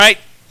Right?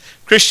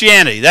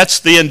 Christianity. That's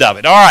the end of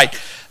it. All right.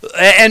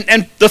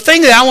 And the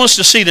thing that I want us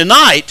to see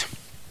tonight,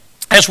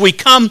 as we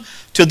come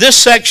to this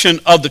section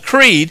of the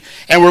creed,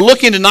 and we're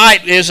looking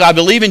tonight is, I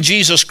believe in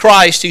Jesus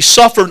Christ. He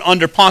suffered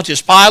under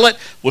Pontius Pilate,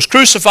 was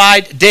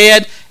crucified,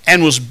 dead,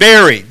 and was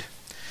buried.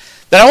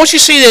 That I want you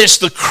to see that it's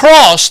the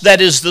cross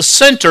that is the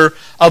center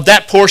of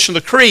that portion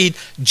of the creed,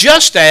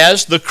 just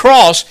as the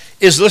cross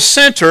is the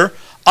center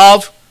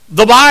of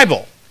the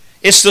Bible.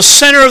 It's the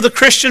center of the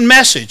Christian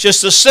message.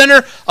 It's the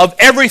center of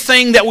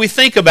everything that we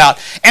think about.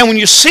 And when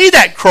you see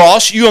that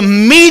cross, you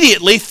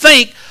immediately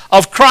think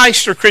of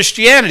Christ or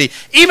Christianity.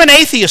 Even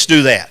atheists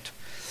do that.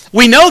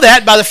 We know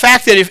that by the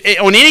fact that if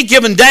on any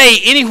given day,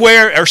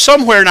 anywhere or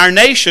somewhere in our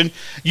nation,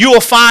 you will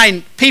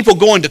find people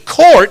going to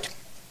court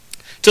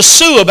to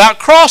sue about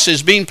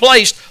crosses being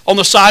placed on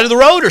the side of the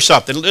road or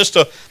something. Just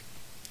a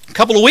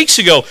couple of weeks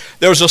ago,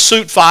 there was a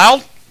suit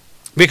filed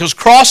because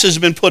crosses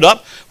had been put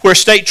up where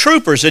state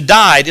troopers had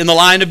died in the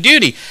line of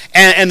duty.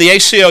 And the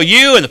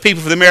ACLU and the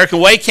People for the American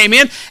Way came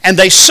in and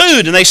they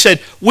sued and they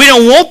said, we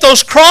don't want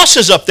those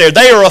crosses up there.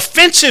 They are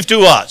offensive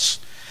to us.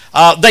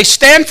 They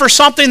stand for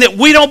something that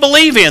we don't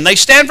believe in. They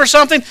stand for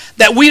something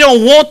that we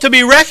don't want to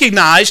be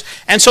recognized.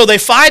 And so they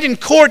fight in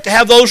court to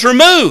have those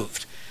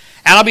removed.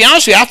 And I'll be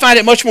honest with you, I find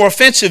it much more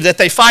offensive that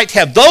they fight to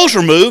have those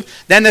removed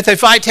than that they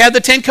fight to have the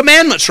Ten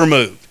Commandments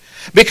removed.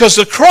 Because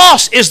the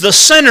cross is the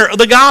center of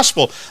the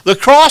gospel. The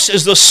cross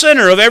is the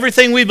center of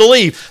everything we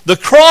believe. The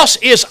cross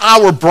is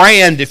our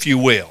brand, if you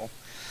will.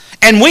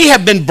 And we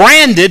have been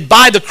branded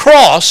by the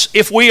cross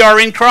if we are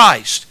in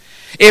Christ.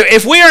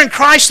 If we are in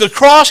Christ, the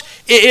cross,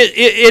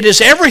 it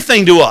is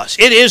everything to us.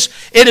 It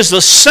is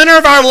the center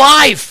of our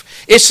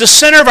life. It's the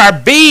center of our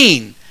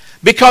being.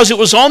 Because it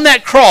was on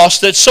that cross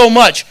that so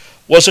much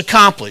was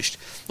accomplished.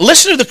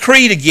 Listen to the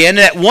creed again,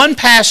 that one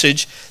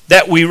passage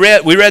that we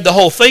read the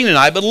whole thing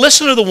tonight, but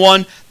listen to the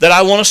one that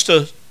I want us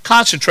to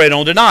concentrate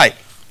on tonight.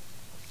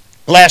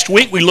 Last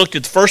week we looked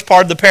at the first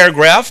part of the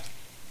paragraph,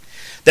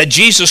 that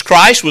Jesus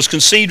Christ was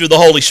conceived of the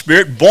Holy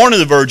Spirit, born of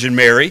the Virgin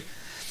Mary,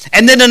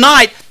 and then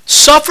tonight,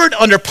 suffered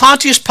under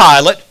Pontius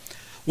Pilate,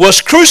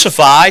 was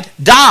crucified,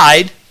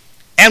 died,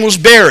 and was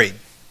buried.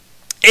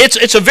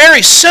 It's a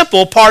very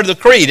simple part of the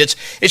creed.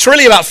 It's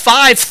really about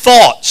 5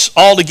 thoughts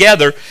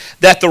altogether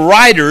that the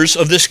writers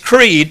of this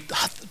creed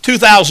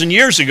 2,000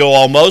 years ago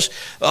almost,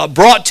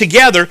 brought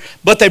together,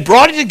 but they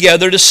brought it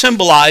together to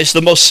symbolize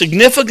the most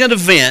significant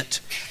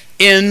event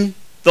in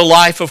the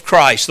life of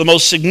Christ, the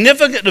most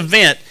significant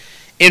event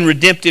in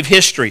redemptive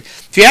history.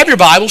 If you have your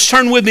Bibles,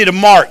 turn with me to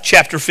Mark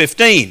chapter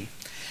 15.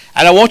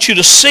 And I want you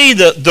to see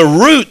the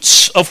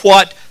roots of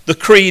what the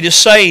creed is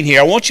saying here.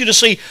 I want you to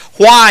see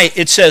why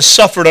it says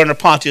suffered under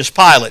Pontius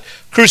Pilate,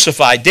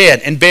 crucified,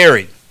 dead, and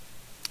buried.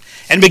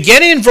 And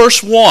beginning in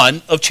verse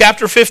 1 of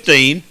chapter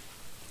 15,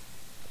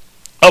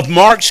 of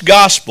Mark's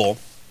Gospel,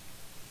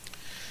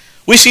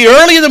 we see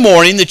early in the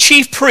morning the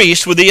chief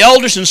priests with the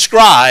elders and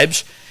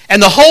scribes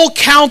and the whole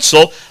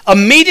council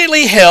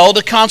immediately held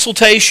a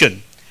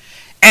consultation.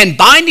 And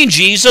binding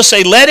Jesus,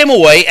 they led him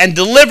away and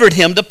delivered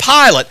him to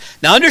Pilate.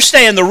 Now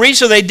understand, the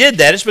reason they did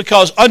that is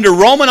because under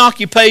Roman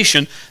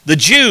occupation, the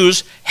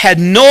Jews had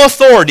no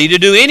authority to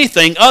do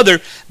anything other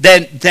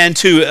than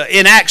to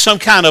enact some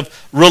kind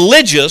of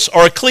religious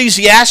or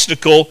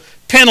ecclesiastical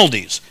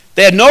penalties.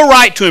 They had no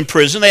right to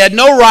imprison. They had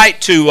no right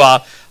to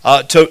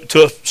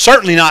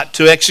certainly not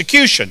to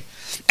execution.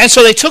 And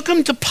so they took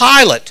him to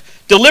Pilate,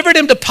 delivered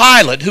him to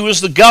Pilate, who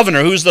was the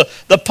governor, who was the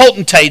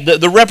potentate,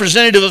 the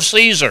representative of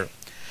Caesar.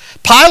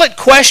 Pilate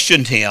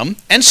questioned him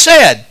and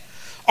said,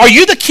 "Are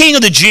you the king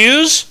of the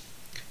Jews?"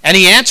 And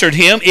he answered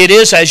him, "It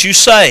is as you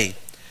say."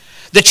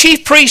 The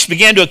chief priests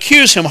began to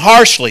accuse him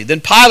harshly.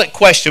 Then Pilate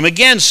questioned him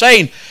again,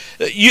 saying,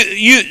 Do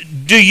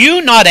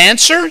you not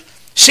answer?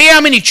 See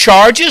how many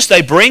charges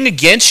they bring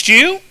against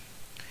you?"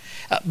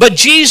 But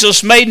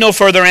Jesus made no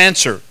further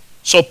answer.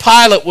 So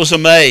Pilate was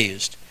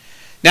amazed.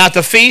 Now at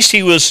the feast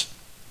he was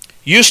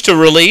used to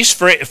release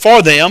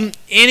for them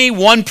any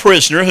one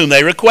prisoner whom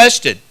they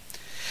requested.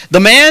 The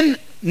man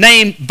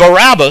named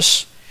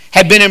Barabbas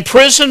had been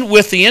imprisoned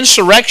with the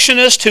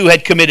insurrectionist who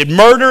had committed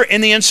murder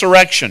in the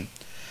insurrection.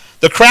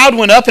 The crowd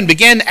went up and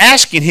began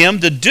asking him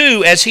to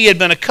do as he had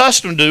been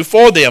accustomed to do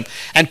for them.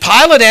 And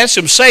Pilate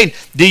answered him, saying,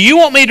 "Do you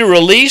want me to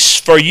release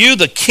for you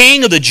the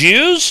king of the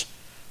Jews?"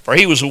 For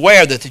he was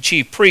aware that the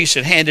chief priests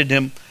had handed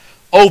him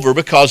over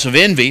because of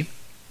envy.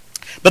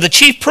 But the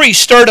chief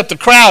priests stirred up the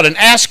crowd and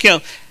asked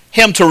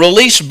him to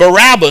release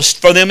Barabbas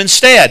for them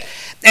instead.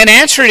 And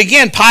answering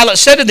again, Pilate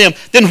said to them,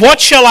 "Then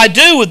what shall I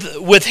do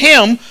with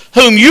him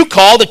whom you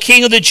call the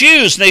king of the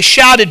Jews?" And they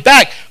shouted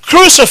back,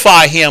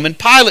 "Crucify him." And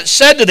Pilate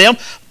said to them,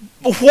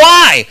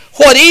 "Why?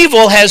 What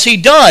evil has he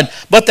done?"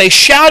 But they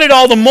shouted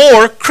all the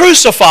more,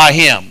 "Crucify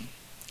him."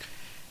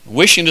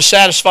 Wishing to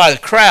satisfy the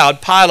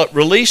crowd, Pilate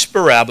released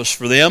Barabbas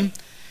for them.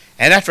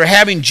 And after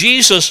having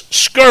Jesus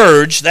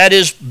scourged, that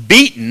is,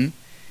 beaten,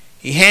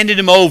 he handed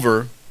him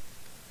over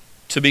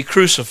to be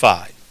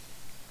crucified.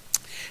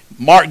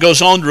 Mark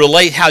goes on to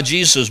relate how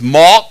Jesus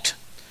mocked.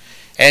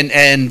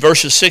 and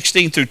verses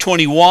 16 through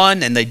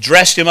 21, and they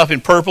dressed him up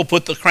in purple,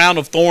 put the crown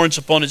of thorns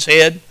upon his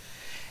head,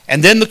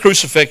 and then the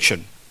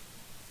crucifixion.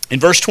 In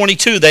verse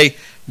 22, they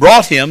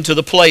brought him to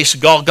the place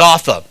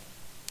Golgotha,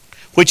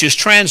 which is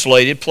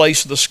translated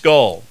place of the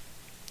skull.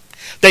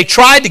 They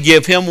tried to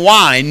give him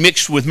wine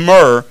mixed with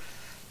myrrh,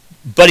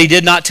 but he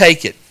did not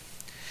take it.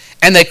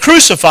 And they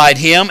crucified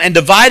him and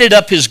divided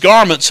up his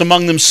garments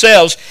among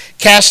themselves,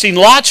 casting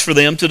lots for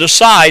them to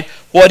decide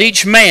what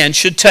each man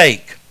should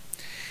take.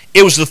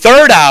 It was the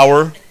third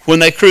hour when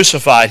they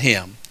crucified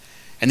him.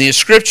 And the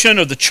inscription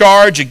of the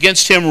charge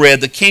against him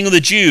read, "The King of the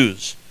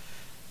Jews."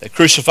 They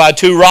crucified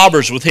two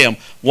robbers with him,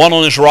 one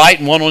on his right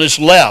and one on his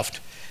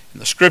left.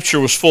 And the scripture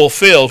was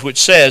fulfilled, which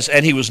says,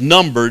 "And he was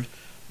numbered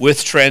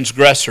with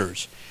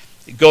transgressors."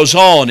 It goes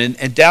on,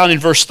 and down in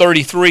verse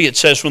 33 it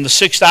says, "When the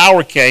 6th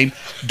hour came,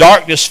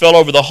 darkness fell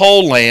over the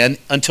whole land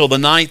until the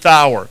 9th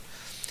hour.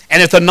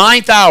 And at the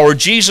 9th hour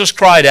Jesus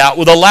cried out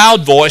with a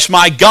loud voice,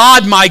 my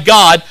God,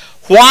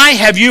 why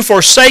have you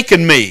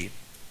forsaken me?"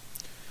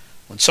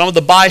 When some of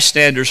the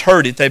bystanders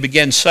heard it, they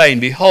began saying,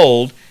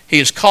 "Behold, he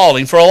is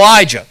calling for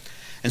Elijah."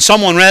 And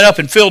someone ran up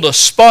and filled a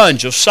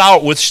sponge with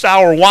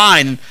sour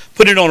wine and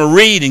put it on a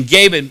reed and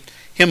gave him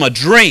a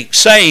drink,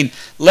 saying,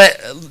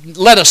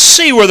 let us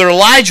see whether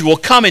Elijah will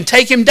come and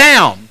take him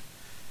down."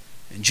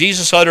 And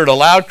Jesus uttered a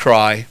loud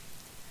cry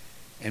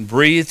and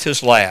breathed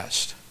his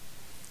last.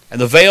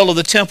 And the veil of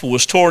the temple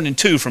was torn in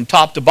two from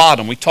top to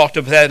bottom. We talked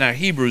about that in our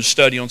Hebrews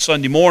study on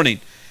Sunday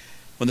morning,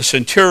 when the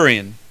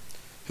centurion,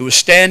 who was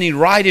standing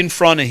right in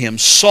front of him,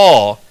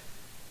 saw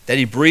that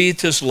he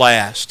breathed his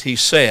last. He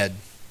said,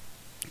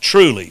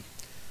 "Truly,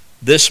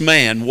 this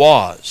man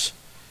was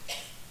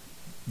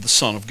the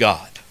Son of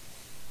God."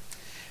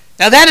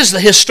 Now that is the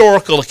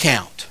historical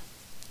account.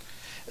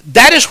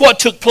 That is what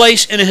took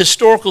place in a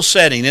historical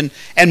setting.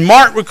 And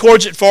Mark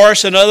records it for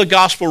us, and other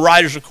gospel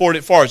writers record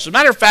it for us. As a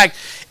matter of fact,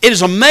 it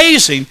is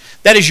amazing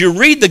that as you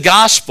read the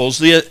Gospels,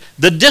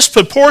 the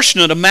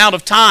disproportionate amount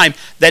of time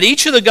that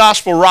each of the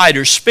gospel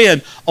writers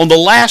spend on the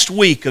last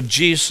week of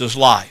Jesus'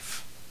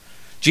 life.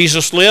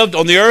 Jesus lived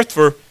on the earth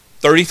for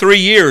 33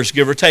 years,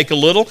 give or take a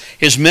little.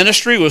 His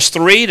ministry was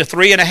 3 to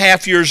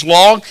 3.5 years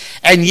long,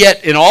 and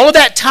yet in all of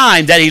that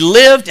time that he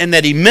lived and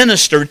that he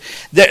ministered,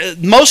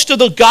 most of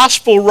the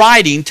gospel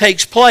writing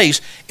takes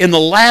place in the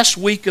last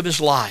week of his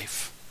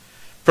life,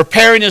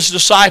 preparing his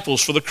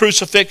disciples for the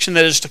crucifixion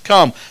that is to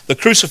come, the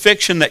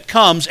crucifixion that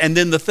comes, and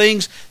then the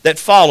things that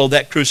follow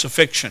that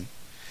crucifixion.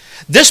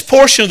 This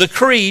portion of the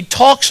creed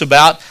talks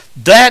about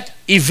that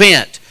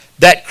event,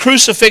 that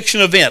crucifixion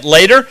event.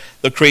 Later,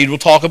 the creed will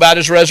talk about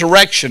his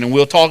resurrection, and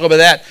we'll talk about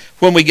that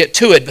when we get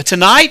to it. But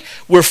tonight,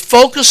 we're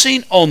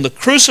focusing on the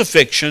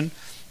crucifixion,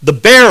 the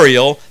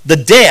burial, the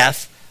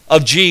death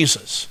of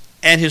Jesus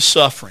and his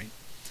suffering.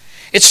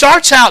 It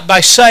starts out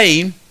by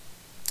saying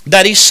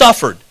that he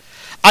suffered.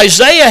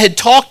 Isaiah had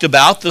talked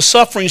about the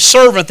suffering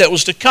servant that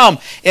was to come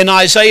in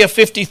Isaiah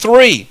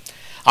 53.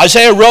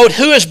 Isaiah wrote,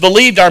 "Who has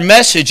believed our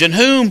message, and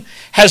whom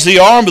has the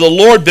arm of the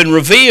Lord been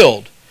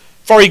revealed?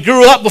 For he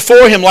grew up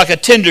before him like a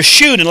tender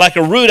shoot and like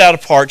a root out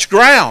of parched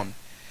ground.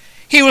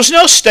 He was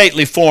no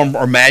stately form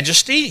or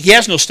majesty. He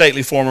has no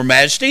stately form or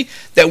majesty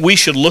that we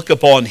should look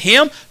upon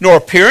him, nor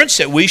appearance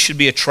that we should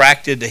be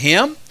attracted to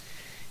him.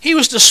 He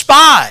was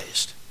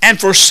despised and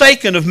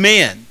forsaken of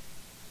men,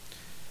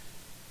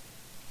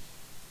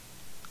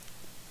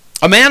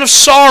 a man of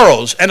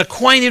sorrows and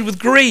acquainted with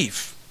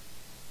grief.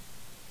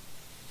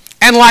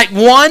 And like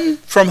one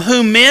from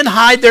whom men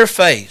hide their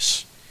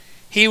face,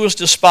 he was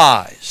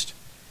despised,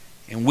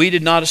 and we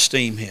did not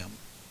esteem him.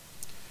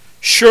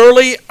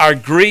 Surely our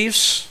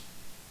griefs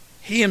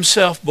he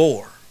himself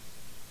bore,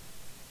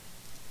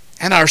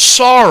 and our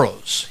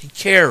sorrows he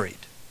carried.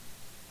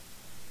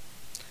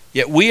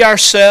 Yet we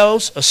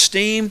ourselves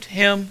esteemed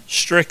him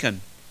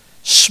stricken,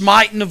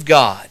 smitten of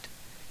God,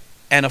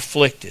 and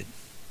afflicted.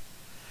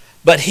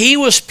 But he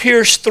was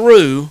pierced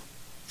through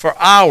for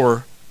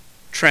our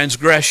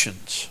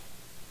transgressions.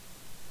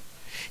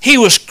 He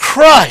was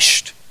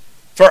crushed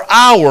for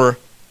our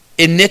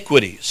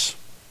iniquities.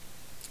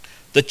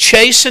 The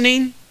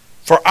chastening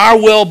for our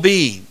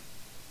well-being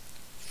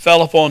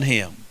fell upon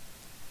him.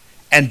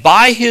 And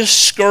by his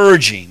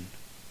scourging,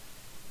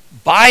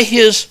 by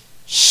his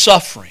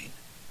suffering,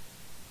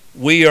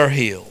 we are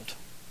healed.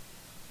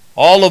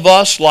 All of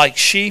us, like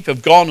sheep,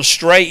 have gone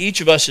astray.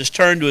 Each of us has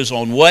turned to his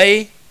own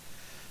way.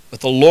 But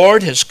the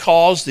Lord has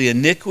caused the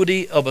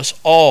iniquity of us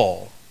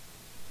all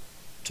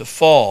to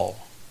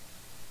fall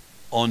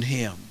on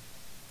him.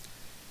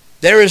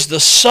 There is the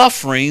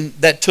suffering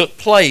that took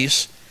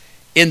place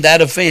in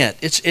that event.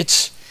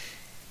 It's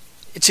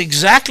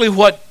exactly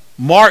what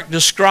Mark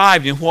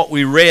described in what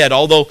we read,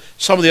 although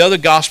some of the other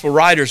gospel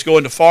writers go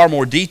into far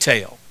more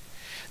detail.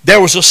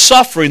 There was a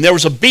suffering, there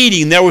was a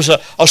beating, there was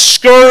a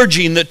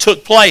scourging that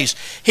took place.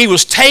 He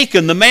was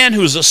taken, the man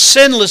who was a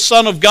sinless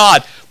Son of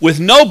God, with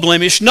no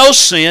blemish, no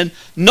sin,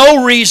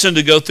 no reason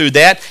to go through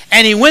that,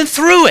 and he went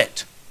through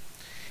it.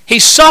 He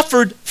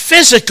suffered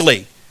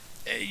physically.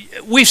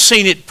 We've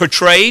seen it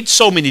portrayed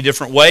so many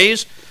different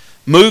ways.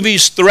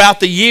 Movies throughout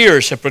the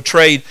years have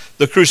portrayed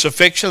the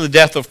crucifixion, the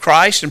death of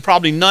Christ, and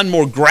probably none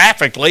more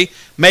graphically,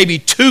 maybe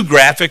too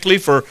graphically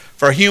for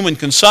human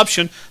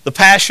consumption, The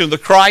Passion of the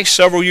Christ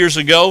several years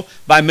ago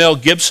by Mel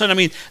Gibson. I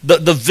mean, the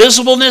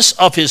visibleness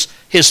of his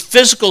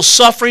physical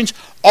sufferings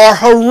are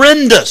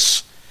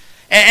horrendous.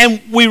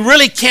 And we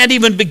really can't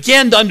even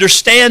begin to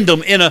understand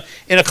them in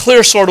a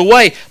clear sort of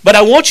way. But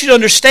I want you to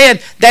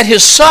understand that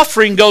his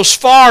suffering goes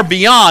far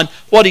beyond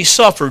what he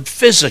suffered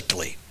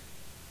physically.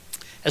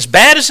 As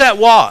bad as that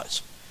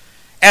was,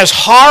 as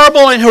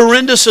horrible and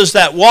horrendous as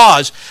that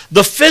was,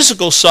 the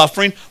physical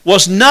suffering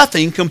was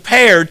nothing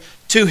compared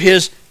to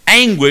his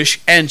anguish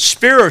and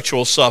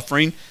spiritual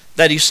suffering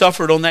that he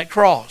suffered on that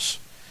cross.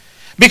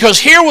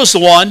 Because here was the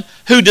one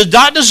who did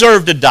not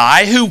deserve to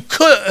die,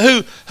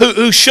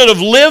 who should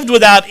have lived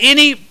without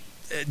any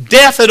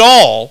death at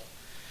all,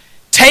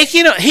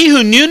 he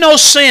who knew no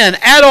sin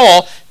at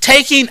all,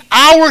 taking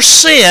our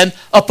sin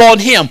upon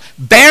him,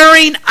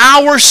 bearing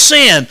our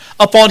sin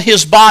upon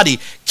his body,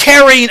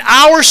 carrying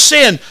our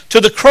sin to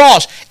the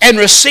cross, and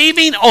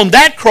receiving on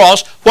that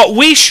cross what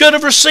we should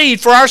have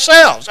received for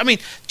ourselves. I mean,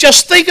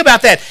 just think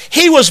about that.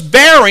 He was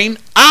bearing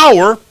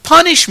our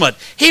punishment.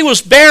 He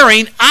was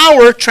bearing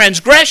our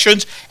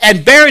transgressions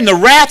and bearing the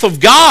wrath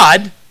of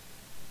God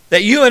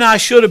that you and I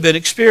should have been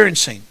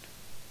experiencing.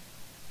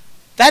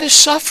 That is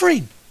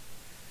suffering.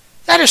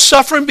 That is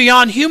suffering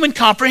beyond human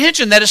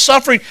comprehension. That is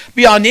suffering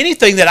beyond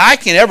anything that I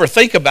can ever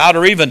think about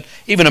or even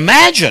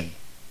imagine.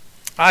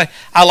 I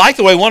like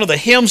the way one of the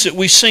hymns that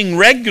we sing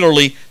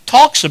regularly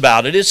talks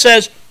about it. It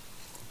says,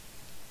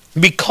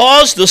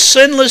 because the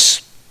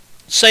sinless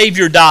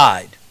Savior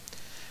died,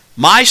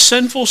 my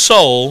sinful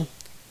soul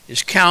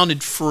is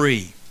counted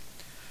free.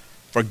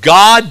 For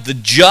God the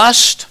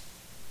just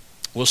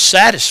was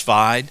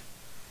satisfied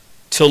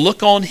to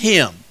look on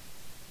him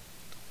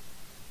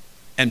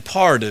and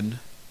pardon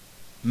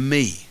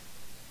me.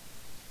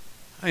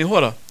 I mean,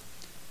 what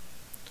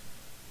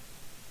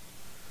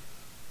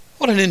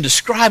an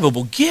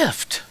indescribable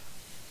gift.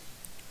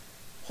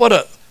 What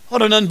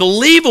an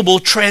unbelievable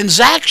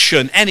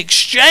transaction and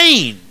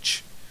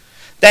exchange,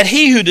 that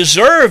he who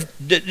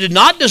did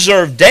not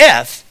deserve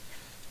death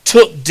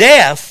took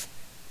death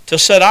to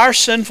set our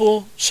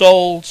sinful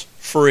souls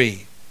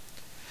free.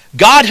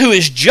 God, who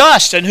is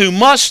just and who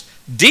must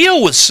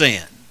deal with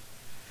sin,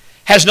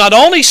 has not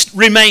only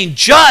remained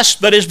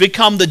just, but has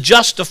become the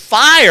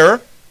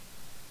justifier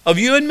of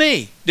you and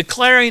me,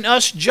 declaring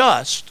us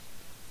just,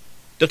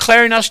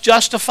 declaring us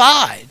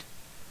justified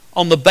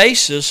on the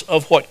basis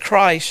of what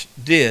Christ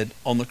did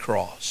on the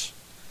cross.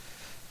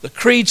 The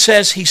creed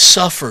says he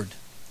suffered,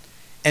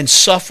 and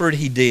suffered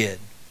he did.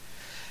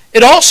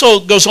 It also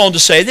goes on to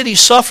say that he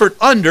suffered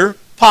under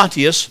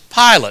Pontius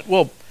Pilate.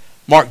 Well,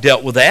 Mark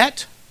dealt with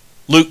that.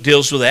 Luke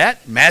deals with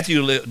that.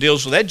 Matthew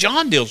deals with that.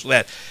 John deals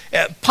with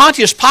that.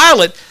 Pontius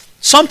Pilate,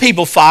 some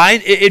people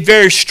find it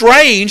very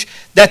strange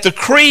that the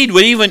creed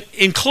would even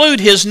include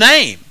his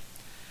name.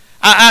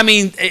 I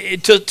mean,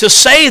 to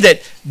say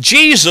that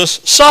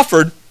Jesus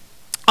suffered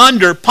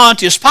under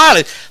Pontius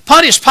Pilate.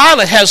 Pontius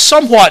Pilate has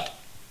somewhat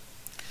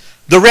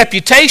the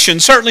reputation,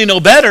 certainly no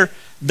better,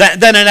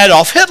 than an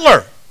Adolf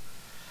Hitler.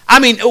 I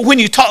mean, when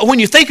you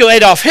think of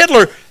Adolf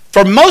Hitler,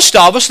 for most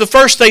of us, the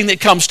first thing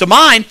that comes to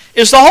mind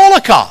is the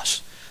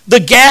Holocaust, the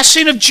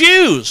gassing of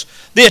Jews,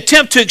 the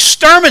attempt to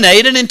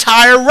exterminate an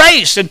entire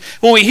race. And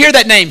when we hear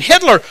that name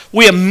Hitler,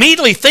 we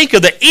immediately think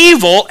of the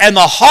evil and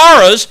the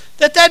horrors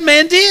that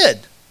man did.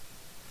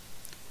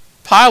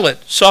 Pilate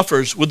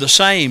suffers with the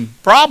same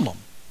problem.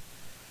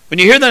 When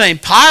you hear the name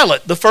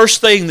Pilate,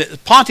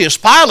 Pontius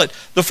Pilate,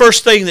 the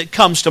first thing that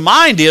comes to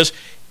mind is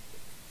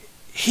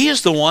he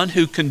is the one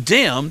who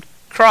condemned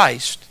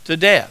Christ to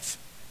death.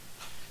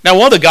 Now,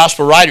 one of the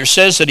gospel writers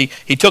says that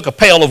he took a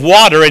pail of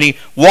water and he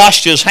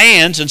washed his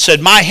hands and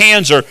said, my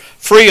hands are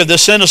free of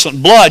this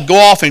innocent blood, go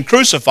off and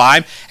crucify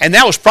him. And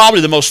that was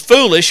probably the most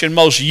foolish and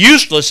most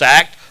useless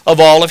act of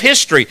all of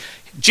history.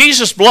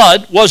 Jesus'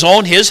 blood was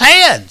on his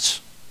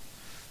hands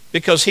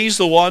because he's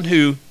the one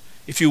who,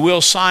 if you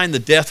will, signed the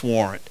death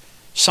warrant,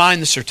 signed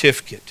the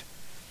certificate.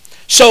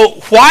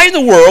 So why in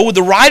the world would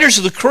the writers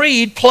of the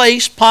creed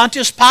place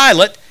Pontius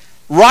Pilate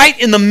right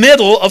in the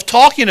middle of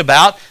talking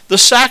about the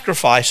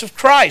sacrifice of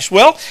Christ?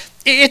 Well,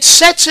 it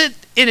sets it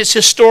in its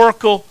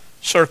historical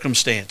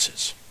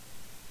circumstances.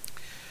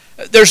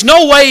 There's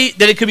no way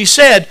that it could be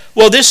said,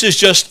 well, this is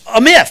just a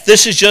myth,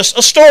 this is just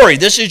a story,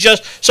 this is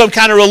just some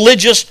kind of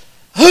religious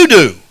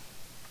hoodoo.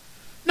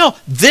 No,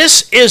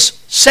 this is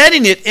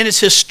setting it in its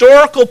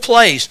historical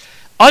place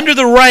under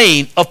the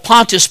reign of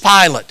Pontius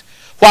Pilate.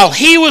 While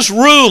he was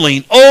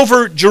ruling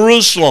over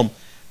Jerusalem,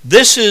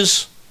 this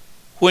is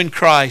when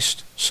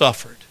Christ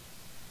suffered,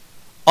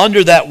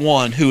 under that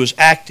one who was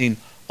acting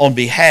on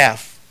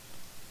behalf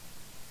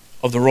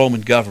of the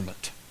Roman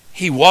government.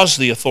 He was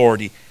the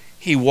authority.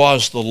 He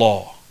was the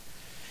law.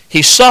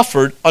 He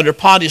suffered under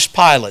Pontius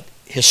Pilate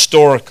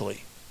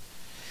historically.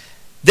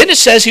 Then it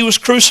says he was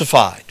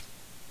crucified.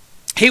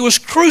 He was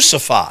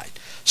crucified,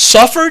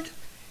 suffered,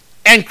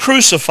 and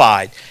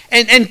crucified.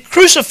 And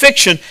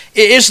crucifixion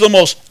is the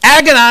most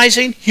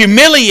agonizing,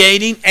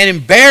 humiliating, and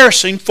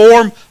embarrassing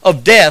form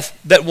of death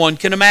that one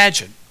can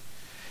imagine.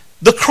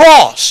 The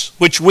cross,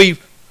 which we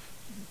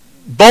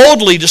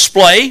boldly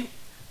display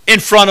in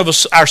front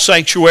of our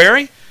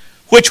sanctuary,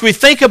 which we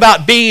think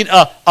about being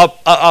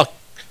a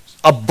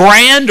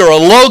brand or a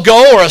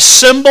logo or a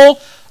symbol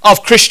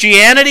of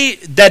Christianity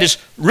that is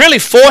really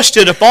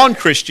foisted upon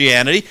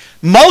Christianity.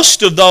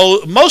 Most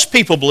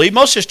people believe,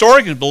 most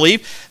historians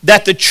believe,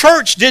 that the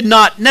church did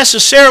not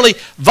necessarily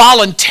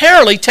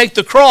voluntarily take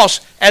the cross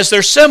as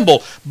their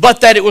symbol,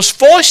 but that it was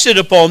foisted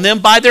upon them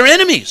by their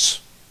enemies.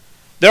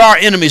 There are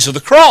enemies of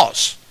the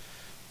cross.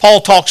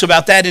 Paul talks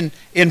about that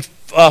in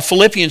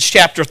Philippians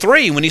chapter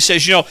 3 when he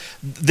says,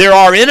 there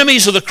are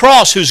enemies of the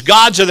cross whose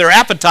gods are their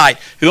appetite,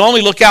 who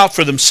only look out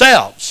for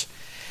themselves.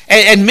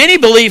 And many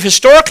believe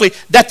historically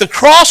that the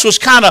cross was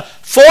kind of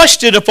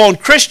foisted upon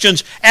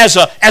Christians as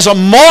a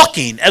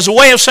mocking, as a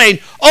way of saying,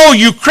 oh,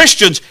 you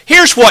Christians,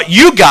 here's what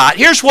you got,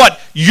 here's what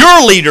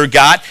your leader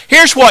got,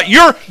 here's what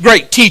your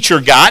great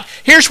teacher got,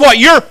 here's what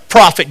your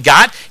prophet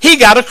got. He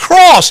got a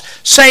cross,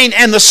 saying,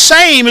 and the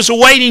same is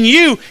awaiting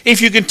you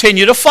if you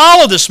continue to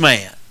follow this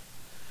man.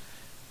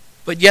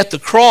 But yet the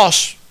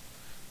cross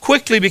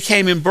quickly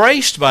became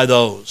embraced by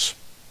those.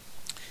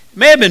 It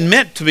may have been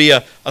meant to be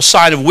a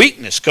sign of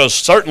weakness, because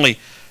certainly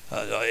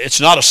it's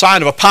not a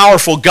sign of a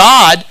powerful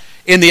God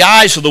in the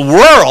eyes of the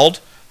world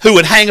who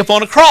would hang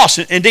upon a cross.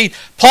 Indeed,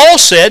 Paul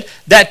said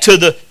that to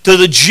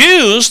the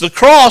Jews, the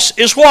cross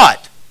is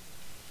what?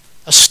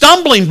 A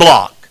stumbling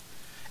block.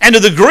 And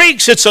to the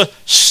Greeks, it's a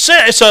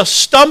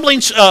stumbling,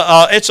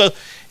 it's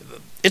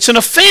an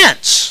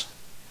offense.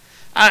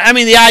 I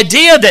mean, the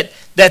idea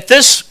that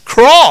this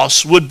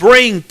cross would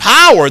bring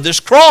power,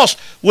 this cross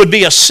would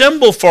be a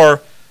symbol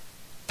for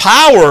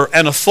power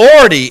and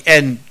authority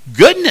and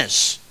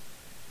goodness,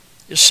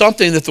 is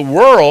something that the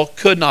world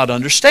could not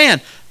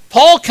understand.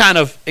 Paul kind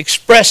of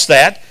expressed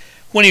that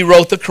when he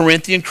wrote the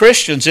Corinthian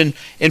Christians. In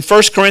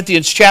 1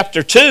 Corinthians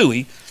chapter 2,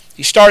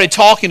 he started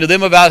talking to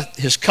them about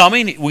his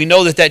coming. We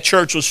know that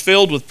church was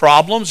filled with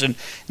problems and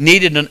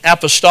needed an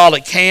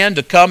apostolic hand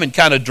to come and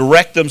kind of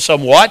direct them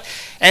somewhat.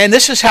 And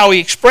this is how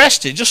he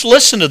expressed it. Just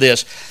listen to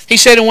this. He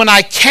said, and when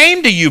I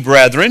came to you,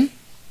 brethren,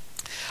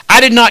 I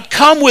did not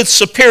come with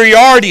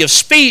superiority of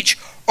speech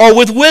or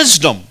with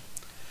wisdom,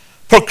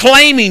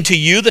 proclaiming to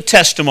you the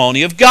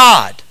testimony of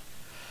God.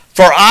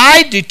 For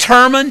I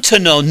determined to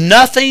know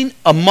nothing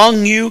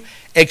among you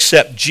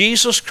except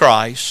Jesus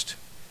Christ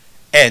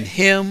and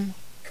Him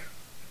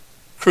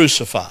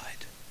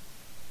crucified.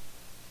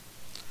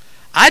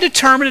 I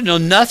determined to know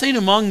nothing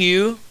among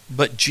you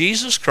but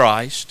Jesus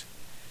Christ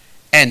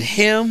and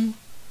Him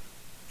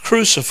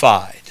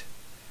crucified.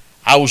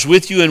 I was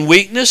with you in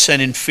weakness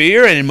and in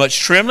fear and in much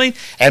trembling,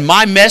 and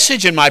my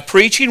message and my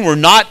preaching were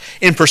not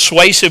in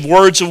persuasive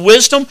words of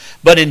wisdom,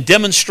 but in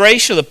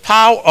demonstration of the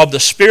power of the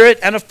Spirit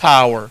and of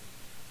power,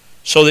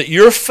 so that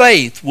your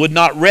faith would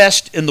not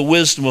rest in the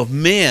wisdom of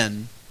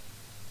men,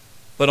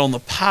 but on the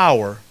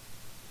power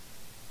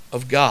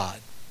of God.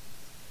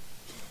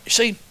 You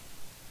see,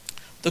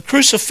 the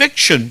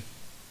crucifixion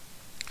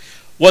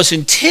was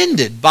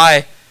intended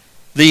by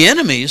the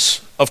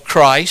enemies of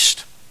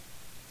Christ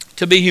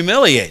to be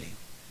humiliating,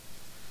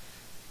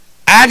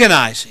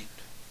 agonizing,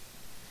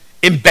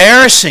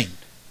 embarrassing.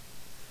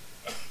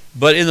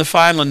 But in the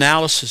final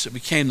analysis, it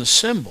became the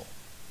symbol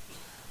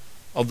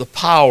of the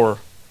power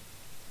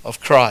of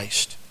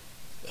Christ,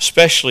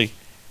 especially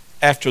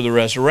after the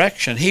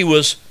resurrection. He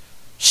was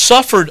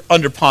suffered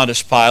under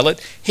Pontius Pilate.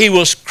 He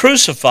was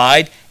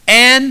crucified,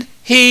 and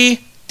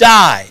He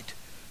died.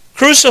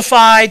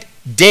 Crucified,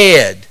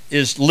 dead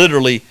is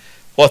literally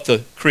what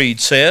the creed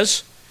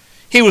says.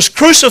 He was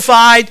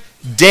crucified,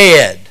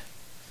 dead.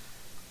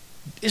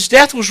 His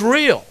death was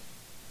real.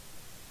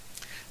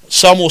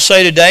 Some will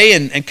say today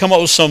and come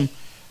up with some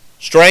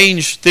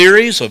strange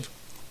theories of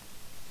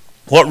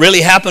what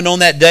really happened on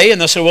that day, and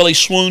they'll say, well, he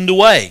swooned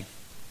away.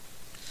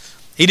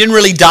 He didn't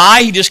really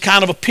die. He just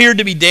kind of appeared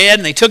to be dead,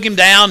 and they took him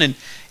down, and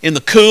in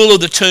the cool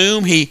of the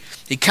tomb, he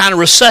kind of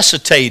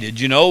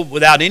resuscitated,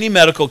 without any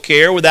medical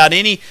care, without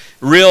any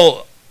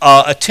real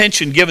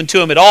attention given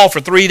to him at all for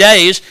 3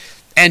 days,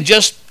 and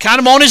just kind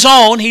of on his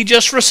own, he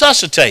just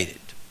resuscitated.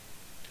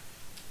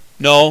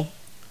 No,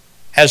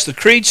 as the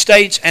creed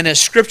states and as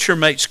Scripture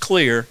makes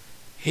clear,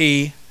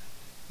 he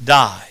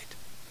died.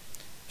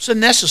 It's a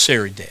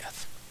necessary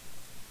death.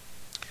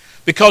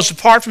 Because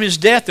apart from his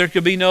death, there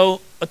could be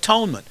no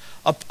atonement.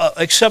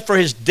 Except for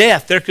his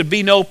death, there could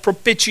be no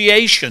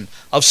propitiation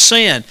of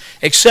sin.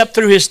 Except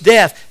through his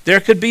death, there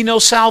could be no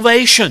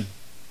salvation.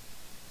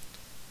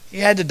 He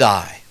had to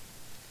die.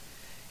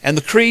 And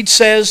the creed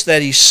says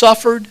that he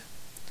suffered,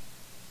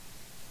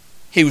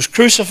 he was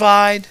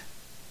crucified,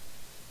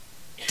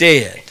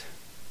 dead.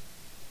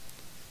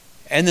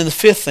 And then the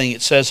fifth thing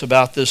it says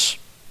about this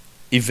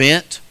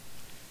event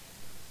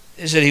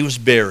is that he was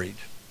buried.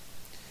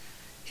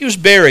 He was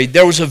buried.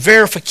 There was a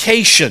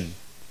verification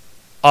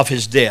of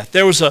his death.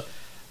 There was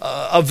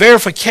a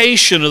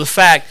verification of the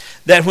fact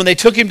that when they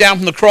took him down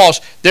from the cross,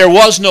 there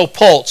was no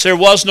pulse, there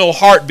was no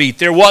heartbeat,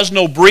 there was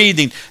no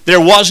breathing, there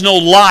was no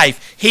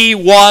life. He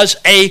was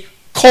a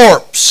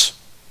corpse.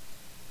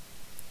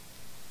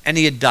 And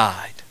he had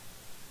died.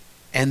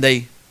 And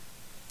they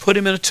put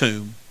him in a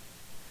tomb,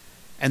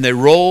 and they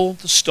rolled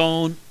the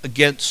stone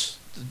against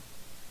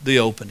the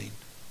opening.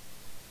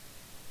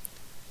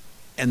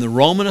 And the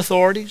Roman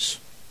authorities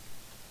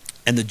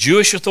and the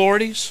Jewish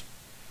authorities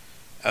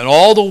and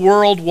all the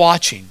world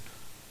watching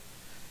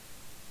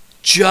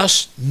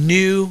just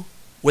knew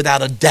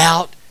without a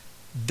doubt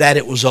that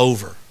it was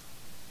over.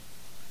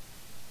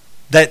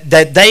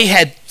 That they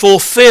had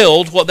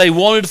fulfilled what they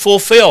wanted to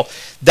fulfill.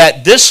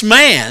 That this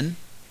man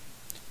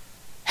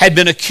had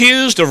been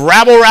accused of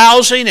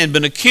rabble-rousing and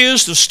been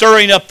accused of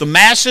stirring up the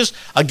masses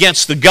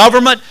against the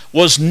government,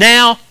 was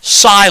now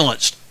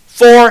silenced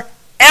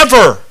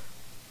forever.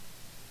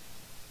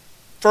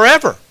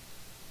 Forever.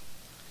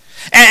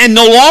 And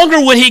no longer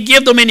would he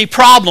give them any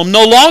problem.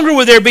 No longer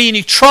would there be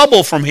any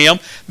trouble from him,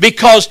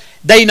 because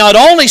they not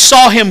only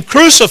saw him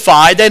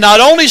crucified, they not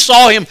only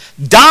saw him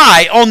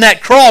die on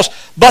that cross,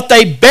 but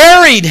they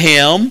buried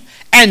him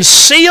and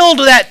sealed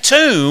that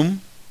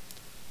tomb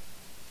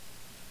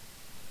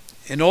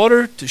in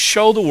order to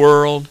show the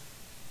world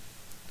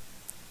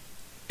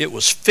it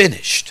was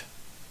finished.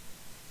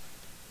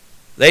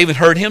 They even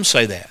heard him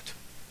say that.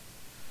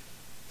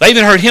 They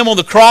even heard him on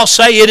the cross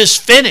say, "It is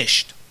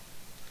finished."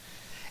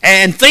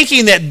 And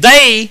thinking that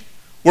they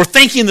were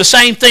thinking the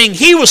same thing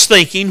he was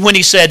thinking when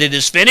he said it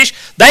is finished,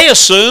 they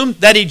assumed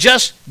that he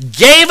just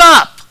gave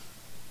up.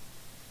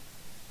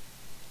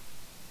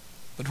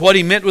 But what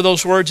he meant with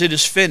those words, "it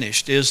is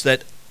finished," is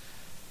that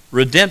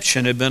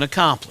redemption had been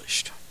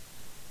accomplished.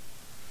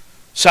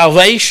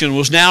 Salvation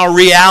was now a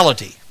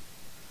reality.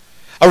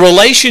 A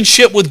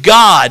relationship with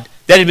God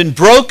that had been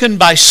broken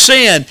by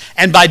sin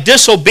and by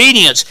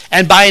disobedience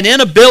and by an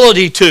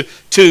inability to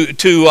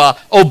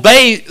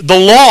obey the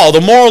law,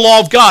 the moral law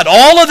of God.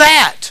 All of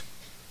that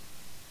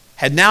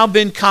had now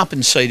been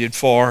compensated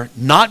for,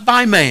 not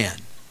by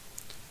man,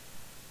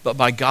 but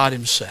by God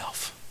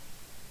Himself.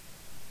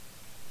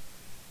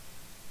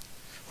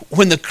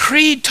 When the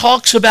Creed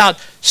talks about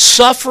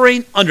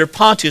suffering under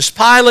Pontius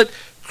Pilate,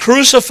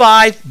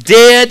 crucified,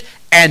 dead,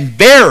 and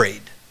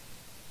buried,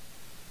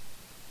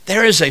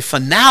 there is a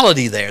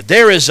finality there.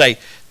 There is a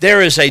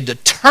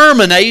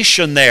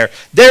determination there.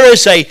 There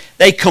is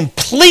a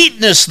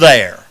completeness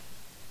there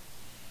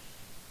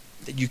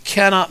that you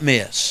cannot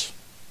miss.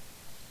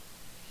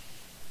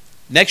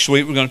 Next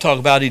week we're going to talk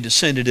about He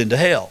descended into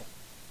hell.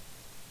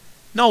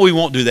 No, we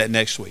won't do that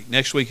next week.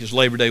 Next week is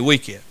Labor Day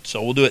weekend,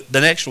 so we'll do it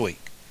the next week.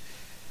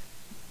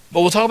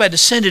 But we'll talk about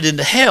descended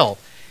into hell.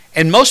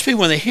 And most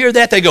people, when they hear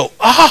that, they go,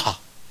 "Ah!"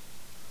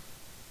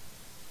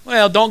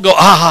 Well, don't go,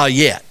 "Ah!"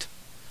 yet,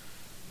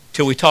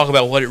 till we talk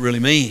about what it really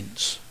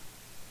means.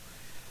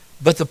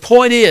 But the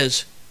point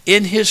is,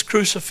 in His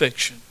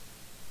crucifixion,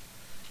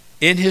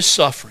 in His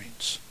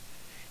sufferings,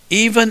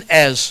 even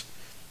as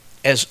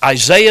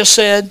Isaiah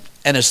said,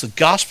 and as the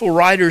gospel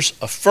writers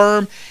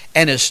affirm,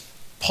 and as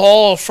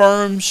Paul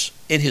affirms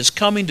in his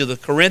coming to the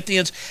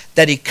Corinthians,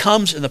 that He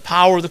comes in the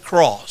power of the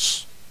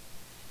cross.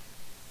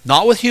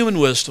 Not with human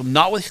wisdom,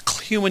 not with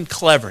human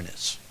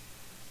cleverness,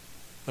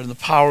 but in the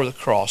power of the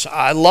cross.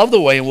 I love the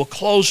way, and we'll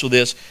close with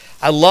this,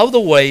 I love the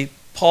way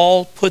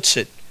Paul puts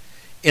it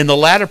in the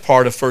latter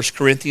part of 1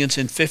 Corinthians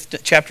in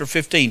chapter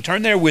 15.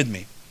 Turn there with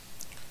me.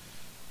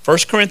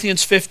 1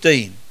 Corinthians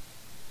 15.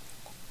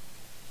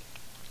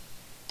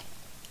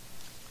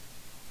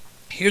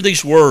 Hear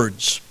these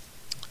words.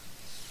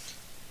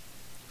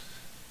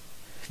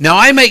 "Now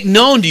I make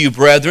known to you,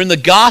 brethren, the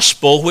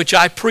gospel which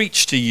I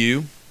preached to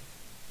you,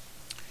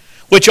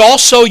 which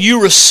also you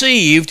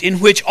received, in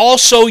which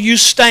also you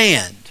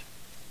stand,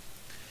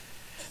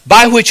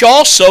 by which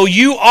also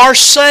you are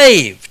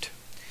saved,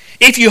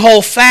 if you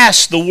hold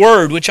fast the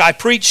word which I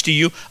preached to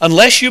you,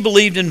 unless you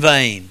believed in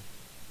vain.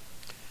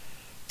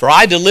 For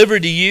I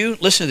delivered to you,"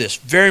 listen to this,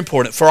 very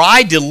important, "for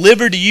I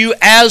delivered to you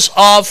as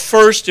of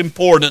first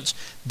importance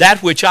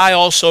that which I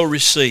also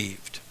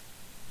received,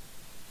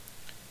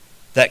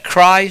 that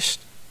Christ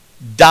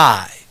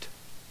died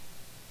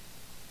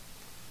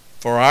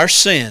for our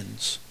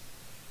sins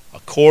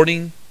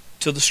according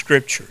to the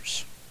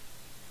Scriptures."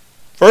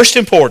 First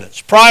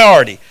importance,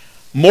 priority,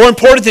 more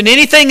important than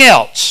anything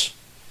else.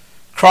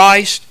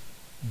 Christ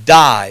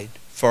died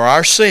for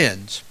our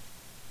sins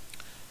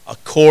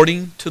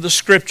according to the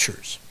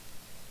Scriptures.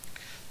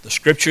 The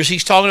Scriptures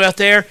he's talking about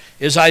there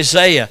is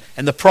Isaiah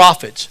and the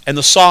prophets and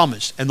the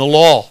psalmists and the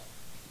law.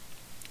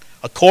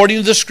 According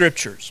to the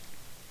Scriptures.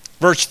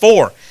 Verse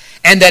 4,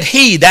 "And that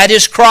He," that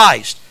is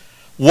Christ,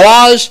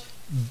 "was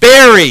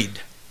buried."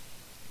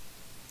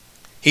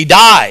 He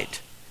died.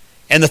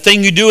 And the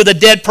thing you do with a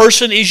dead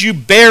person is you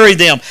bury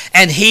them.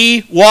 And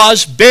He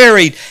was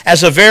buried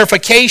as a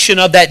verification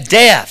of that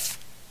death.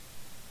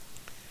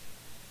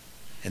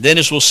 And then,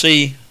 as we'll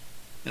see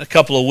in a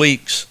couple of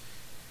weeks,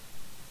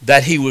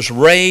 that He was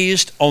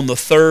raised on the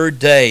third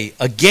day.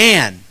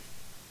 Again,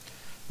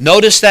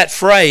 notice that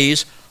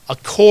phrase,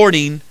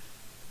 according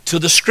to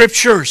the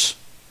Scriptures.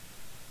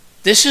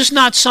 This is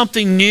not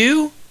something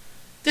new.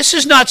 This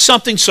is not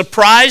something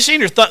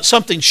surprising or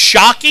something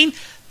shocking.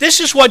 This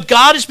is what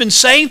God has been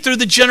saying through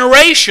the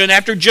generation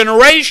after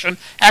generation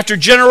after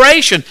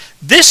generation.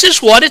 This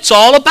is what it's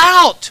all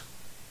about.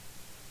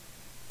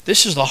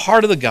 This is the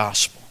heart of the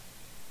gospel.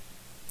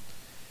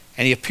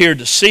 And he appeared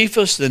to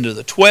Cephas, then to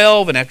the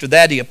 12, and after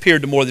that he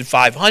appeared to more than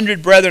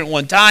 500 brethren at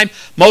one time,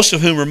 most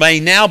of whom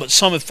remain now, but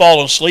some have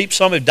fallen asleep,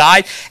 some have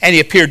died. And he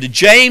appeared to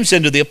James,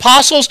 then to the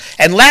apostles,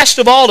 and last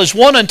of all, as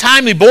one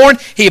untimely born,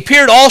 he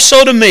appeared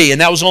also to me, and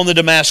that was on the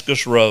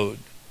Damascus road.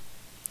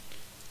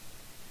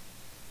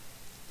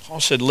 Paul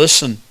said,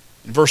 listen,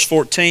 in verse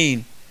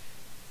 14,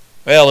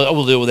 well,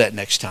 we'll deal with that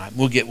next time.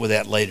 We'll get with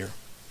that later.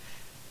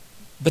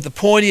 But the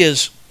point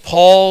is,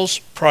 Paul's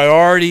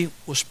priority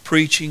was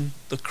preaching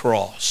the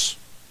cross.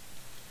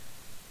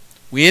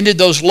 We ended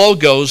those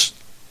logos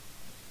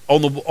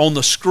on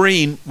the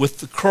screen with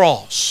the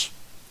cross.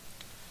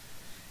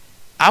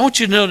 I want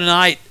you to know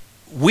tonight,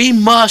 we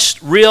must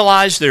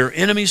realize there are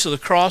enemies of the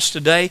cross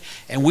today,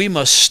 and we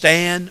must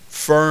stand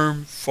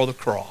firm for the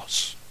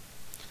cross.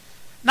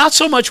 Not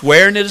so much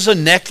wearing it as a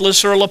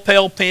necklace or a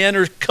lapel pin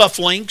or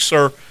cufflinks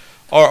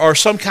or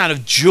some kind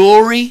of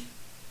jewelry,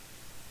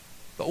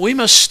 but we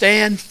must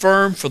stand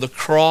firm for the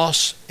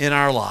cross in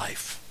our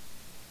life.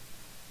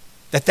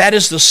 That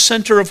is the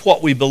center of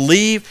what we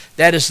believe.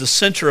 That is the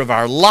center of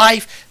our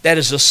life. That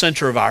is the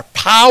center of our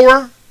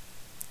power.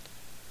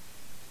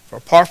 For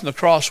apart from the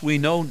cross, we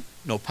know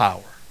no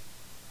power.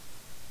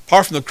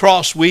 Apart from the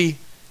cross, we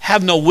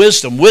have no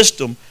wisdom.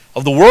 Wisdom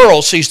of the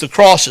world sees the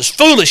cross as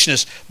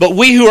foolishness, but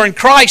we who are in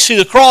Christ see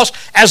the cross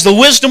as the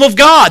wisdom of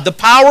God, the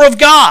power of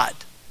God,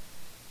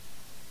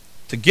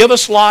 to give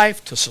us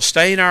life, to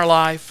sustain our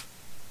life,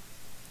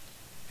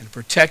 and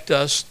protect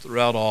us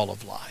throughout all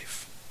of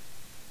life.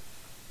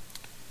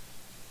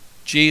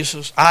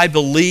 Jesus, I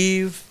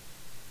believe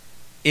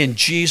in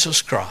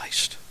Jesus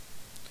Christ,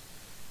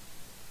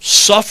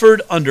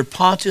 suffered under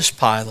Pontius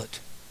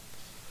Pilate,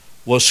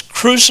 was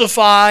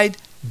crucified,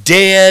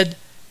 dead,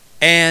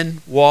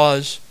 and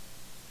was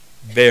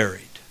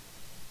buried.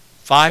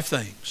 5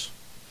 things.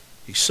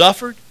 He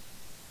suffered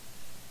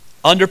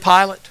under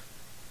Pilate,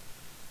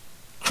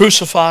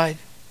 crucified,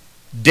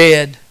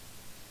 dead,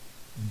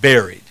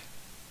 buried.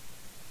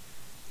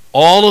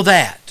 All of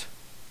that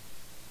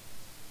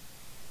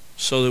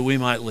so that we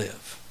might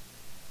live.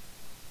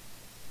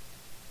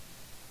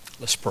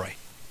 Let's pray.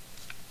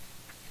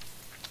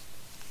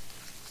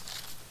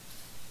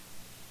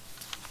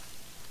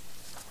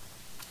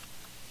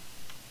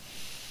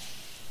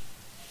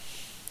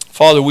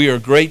 Father, we are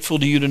grateful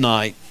to you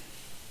tonight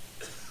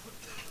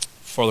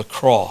for the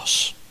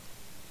cross.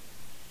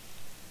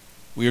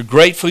 We are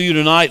grateful to you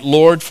tonight,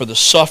 Lord, for the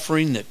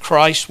suffering that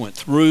Christ went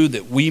through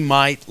that we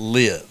might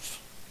live.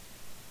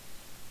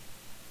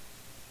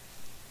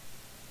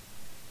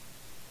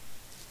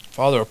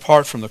 Father,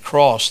 apart from the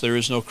cross, there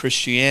is no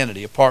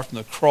Christianity. Apart from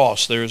the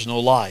cross, there is no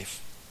life.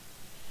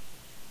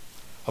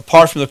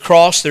 Apart from the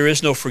cross, there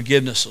is no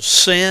forgiveness of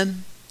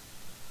sin.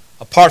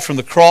 Apart from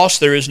the cross,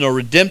 there is no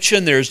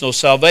redemption, there is no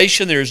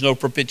salvation, there is no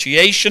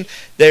propitiation,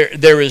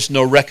 there is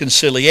no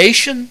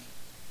reconciliation.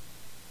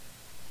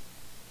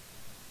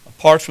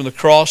 Apart from the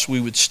cross, we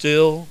would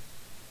still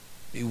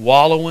be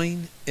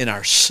wallowing in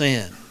our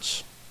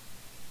sins.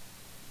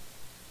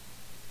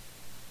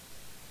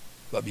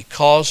 But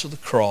because of the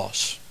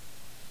cross,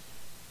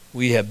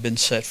 we have been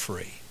set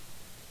free.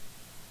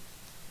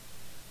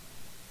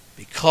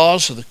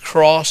 Because of the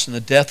cross and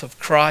the death of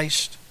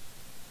Christ,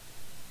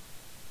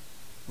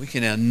 we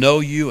can now know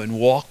you and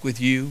walk with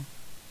you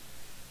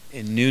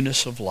in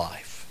newness of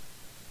life.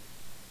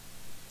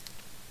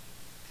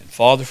 And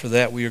Father, for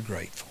that we are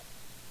grateful.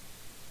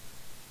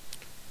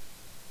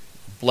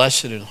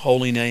 Blessed and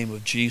holy name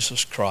of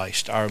Jesus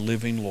Christ, our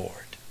living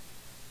Lord.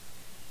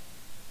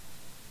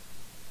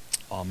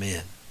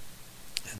 Amen.